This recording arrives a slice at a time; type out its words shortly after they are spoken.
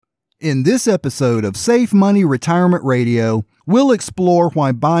In this episode of Safe Money Retirement Radio, we'll explore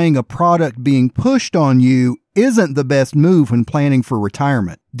why buying a product being pushed on you isn't the best move when planning for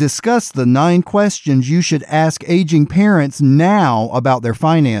retirement. Discuss the 9 questions you should ask aging parents now about their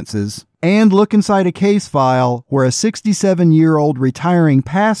finances, and look inside a case file where a 67-year-old retiring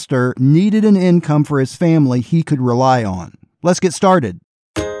pastor needed an income for his family he could rely on. Let's get started.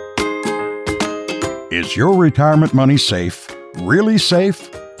 Is your retirement money safe? Really safe?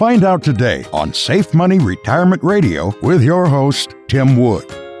 Find out today on Safe Money Retirement Radio with your host, Tim Wood.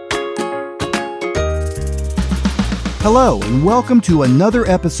 Hello, and welcome to another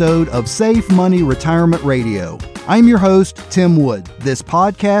episode of Safe Money Retirement Radio. I'm your host, Tim Wood. This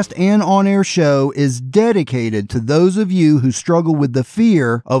podcast and on-air show is dedicated to those of you who struggle with the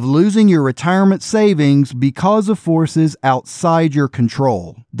fear of losing your retirement savings because of forces outside your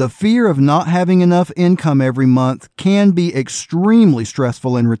control. The fear of not having enough income every month can be extremely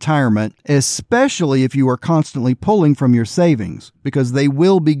stressful in retirement, especially if you are constantly pulling from your savings, because they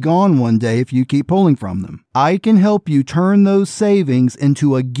will be gone one day if you keep pulling from them. I can help you turn those savings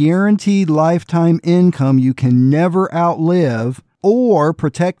into a guaranteed lifetime income you can never outlive, or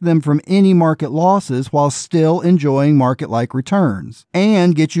protect them from any market losses while still enjoying market-like returns,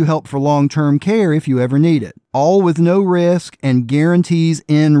 and get you help for long-term care if you ever need it. All with no risk and guarantees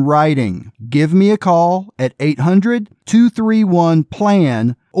in writing. Give me a call at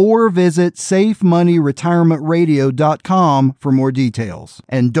 800-231-PLAN or visit safemoneyretirementradio.com for more details.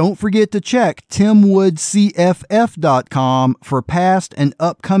 And don't forget to check timwoodcff.com for past and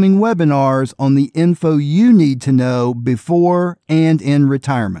upcoming webinars on the info you need to know before and in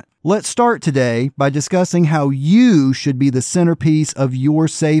retirement. Let's start today by discussing how you should be the centerpiece of your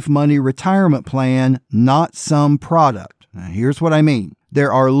Safe Money retirement plan, not some product. Now, here's what I mean.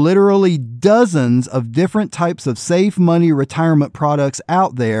 There are literally dozens of different types of safe money retirement products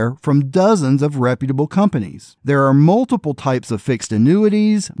out there from dozens of reputable companies. There are multiple types of fixed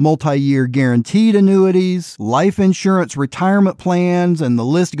annuities, multi-year guaranteed annuities, life insurance retirement plans, and the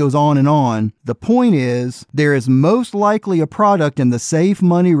list goes on and on. The point is, there is most likely a product in the safe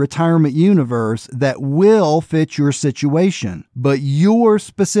money retirement universe that will fit your situation, but your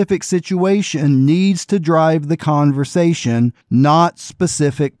specific situation needs to drive the conversation, not specific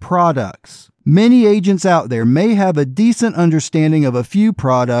products. Many agents out there may have a decent understanding of a few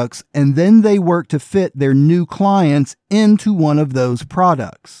products, and then they work to fit their new clients into one of those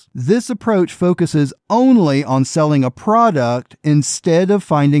products. This approach focuses only on selling a product instead of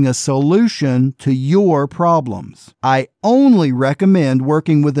finding a solution to your problems. I only recommend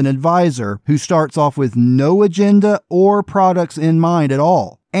working with an advisor who starts off with no agenda or products in mind at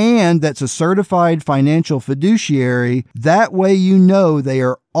all, and that's a certified financial fiduciary. That way you know they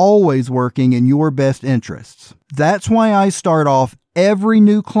are always working in your best interests. That's why I start off every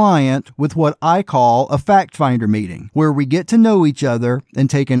new client with what I call a fact finder meeting, where we get to know each other and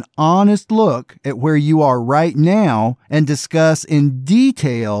take an honest look at where you are right now and discuss in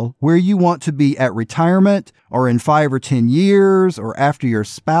detail where you want to be at retirement or in 5 or 10 years or after your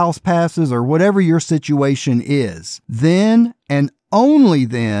spouse passes or whatever your situation is. Then, and only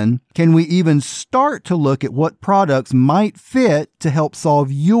then, can we even start to look at what products might fit to help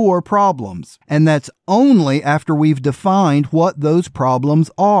solve your problems. And that's only after we've defined what those problems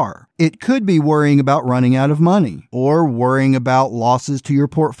are. It could be worrying about running out of money, or worrying about losses to your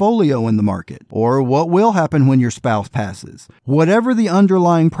portfolio in the market, or what will happen when your spouse passes. Whatever the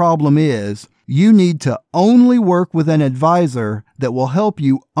underlying problem is, you need to only work with an advisor that will help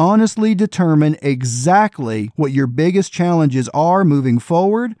you honestly determine exactly what your biggest challenges are moving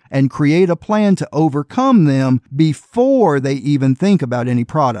forward and create a plan to overcome them before they even think about any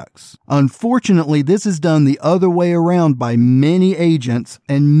products. Unfortunately, this is done the other way around by many agents,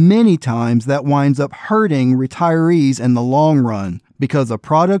 and many times that winds up hurting retirees in the long run, because a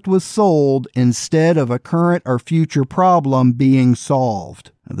product was sold instead of a current or future problem being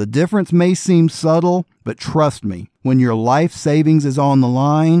solved. The difference may seem subtle, but trust me, when your life savings is on the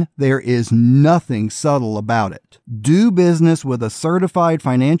line, there is nothing subtle about it. Do business with a certified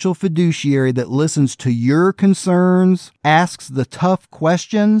financial fiduciary that listens to your concerns, asks the tough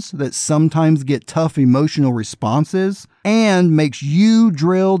questions that sometimes get tough emotional responses, and makes you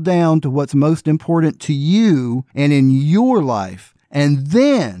drill down to what's most important to you and in your life. And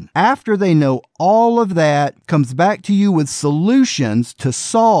then, after they know all of that, comes back to you with solutions to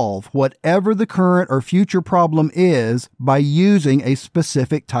solve whatever the current or future problem is by using a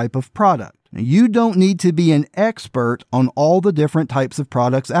specific type of product. You don't need to be an expert on all the different types of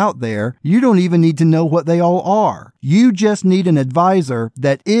products out there. You don't even need to know what they all are. You just need an advisor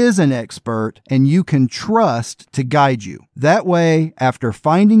that is an expert and you can trust to guide you. That way, after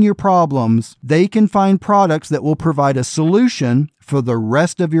finding your problems, they can find products that will provide a solution for the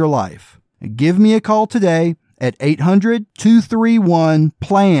rest of your life. Give me a call today at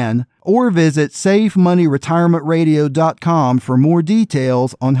 800-231-PLAN or visit SafeMoneyRetirementRadio.com for more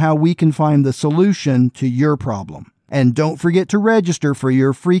details on how we can find the solution to your problem. And don't forget to register for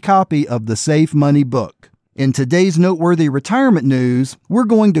your free copy of the Safe Money book. In today's noteworthy retirement news, we're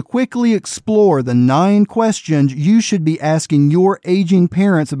going to quickly explore the 9 questions you should be asking your aging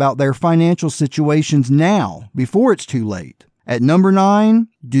parents about their financial situations now, before it's too late. At number 9,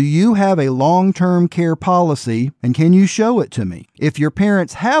 do you have a long-term care policy, and can you show it to me? If your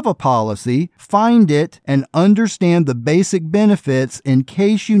parents have a policy, find it and understand the basic benefits in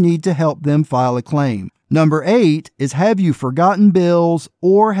case you need to help them file a claim. Number 8 is, have you forgotten bills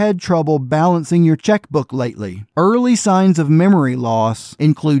or had trouble balancing your checkbook lately? Early signs of memory loss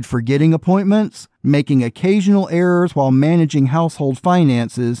include forgetting appointments, making occasional errors while managing household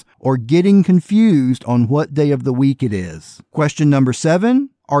finances, or getting confused on what day of the week it is. Question number 7,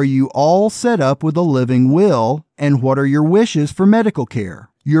 are you all set up with a living will, and what are your wishes for medical care?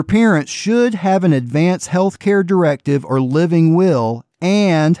 Your parents should have an advance health care directive or living will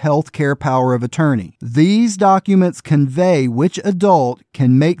and health care power of attorney. These documents convey which adult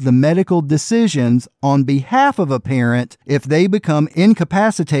can make the medical decisions on behalf of a parent if they become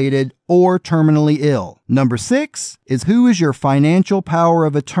incapacitated or terminally ill. Number 6 is, who is your financial power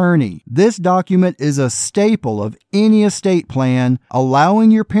of attorney? This document is a staple of any estate plan,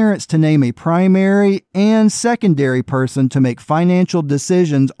 allowing your parents to name a primary and secondary person to make financial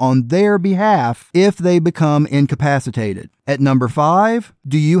decisions on their behalf if they become incapacitated. At number 5,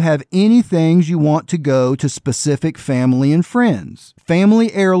 do you have any things you want to go to specific family and friends?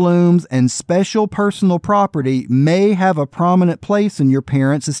 Family heirlooms and special personal property may have a prominent place in your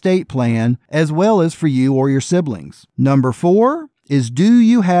parents' estate plan, as well as for you or your siblings. Number 4 is, do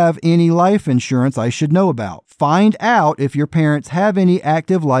you have any life insurance I should know about? Find out if your parents have any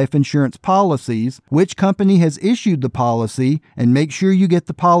active life insurance policies, which company has issued the policy, and make sure you get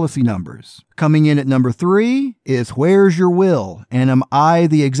the policy numbers. Coming in at number 3 is, where's your will, and am I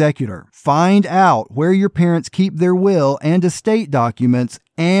the executor? Find out where your parents keep their will and estate documents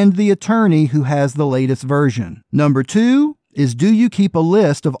and the attorney who has the latest version. Number 2 is, do you keep a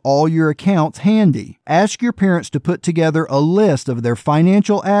list of all your accounts handy? Ask your parents to put together a list of their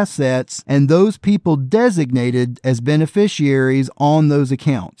financial assets and those people designated as beneficiaries on those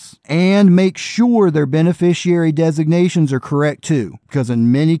accounts. And make sure their beneficiary designations are correct too, because in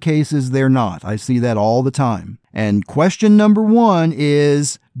many cases they're not. I see that all the time. And question number 1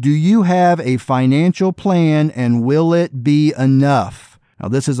 is, do you have a financial plan, and will it be enough? Now,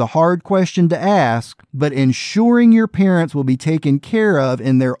 this is a hard question to ask, but ensuring your parents will be taken care of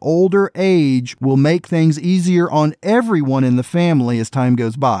in their older age will make things easier on everyone in the family as time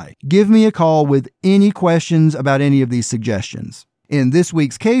goes by. Give me a call with any questions about any of these suggestions. In this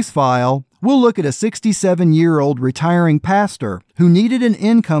week's case file, we'll look at a 67-year-old retiring pastor who needed an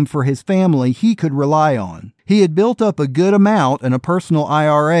income for his family he could rely on. He had built up a good amount in a personal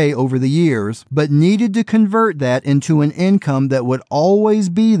IRA over the years, but needed to convert that into an income that would always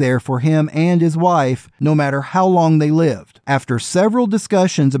be there for him and his wife, no matter how long they lived. After several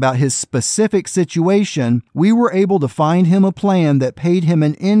discussions about his specific situation, we were able to find him a plan that paid him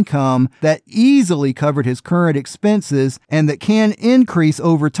an income that easily covered his current expenses and that can increase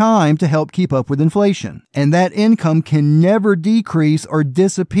over time to help keep up with inflation. And that income can never decrease or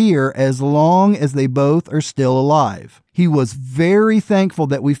disappear as long as they both are still alive. He was very thankful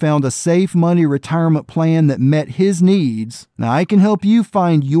that we found a Safe Money retirement plan that met his needs. Now, I can help you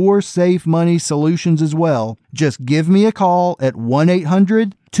find your Safe Money solutions as well. Just give me a call at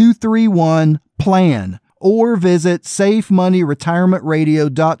 1-800-231-PLAN or visit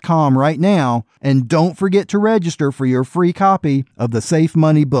SafeMoneyRetirementRadio.com right now, and don't forget to register for your free copy of the Safe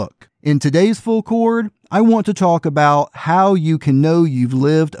Money book. In today's Full Chord, I want to talk about how you can know you've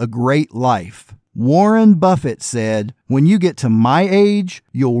lived a great life. Warren Buffett said, when you get to my age,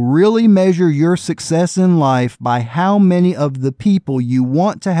 you'll really measure your success in life by how many of the people you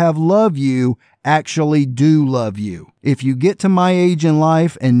want to have love you actually do love you. If you get to my age in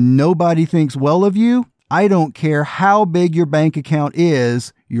life and nobody thinks well of you, I don't care how big your bank account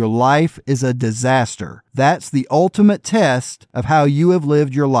is, your life is a disaster. That's the ultimate test of how you have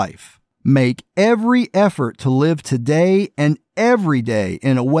lived your life. Make every effort to live today and every day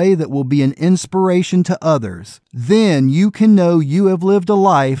in a way that will be an inspiration to others. Then you can know you have lived a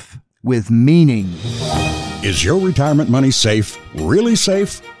life with meaning. Is your retirement money safe? Really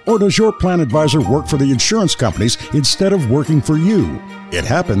safe? Or does your plan advisor work for the insurance companies instead of working for you? It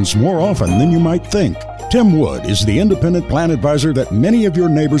happens more often than you might think. Tim Wood is the independent plan advisor that many of your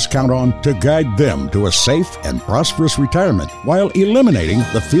neighbors count on to guide them to a safe and prosperous retirement while eliminating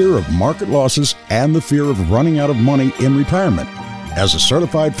the fear of market losses and the fear of running out of money in retirement. As a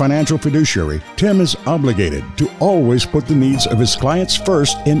certified financial fiduciary, Tim is obligated to always put the needs of his clients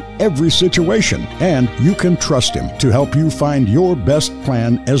first in every situation, and you can trust him to help you find your best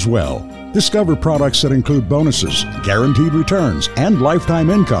plan as well. Discover products that include bonuses, guaranteed returns, and lifetime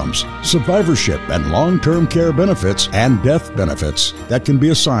incomes, survivorship and long-term care benefits, and death benefits that can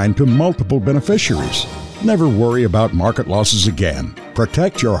be assigned to multiple beneficiaries. Never worry about market losses again.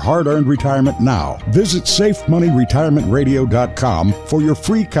 Protect your hard-earned retirement now. Visit SafeMoneyRetirementRadio.com for your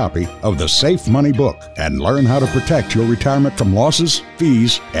free copy of the Safe Money book and learn how to protect your retirement from losses,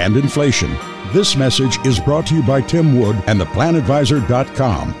 fees, and inflation. This message is brought to you by Tim Wood and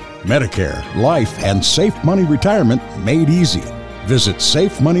theplanadvisor.com. Medicare, life, and Safe Money Retirement made easy. Visit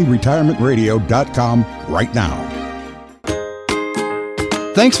SafeMoneyRetirementRadio.com right now.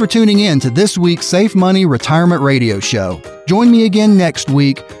 Thanks for tuning in to this week's Safe Money Retirement Radio Show. Join me again next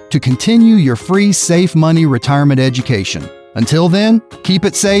week to continue your free Safe Money Retirement education. Until then, keep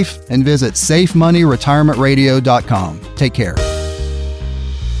it safe and visit SafeMoneyRetirementRadio.com. Take care.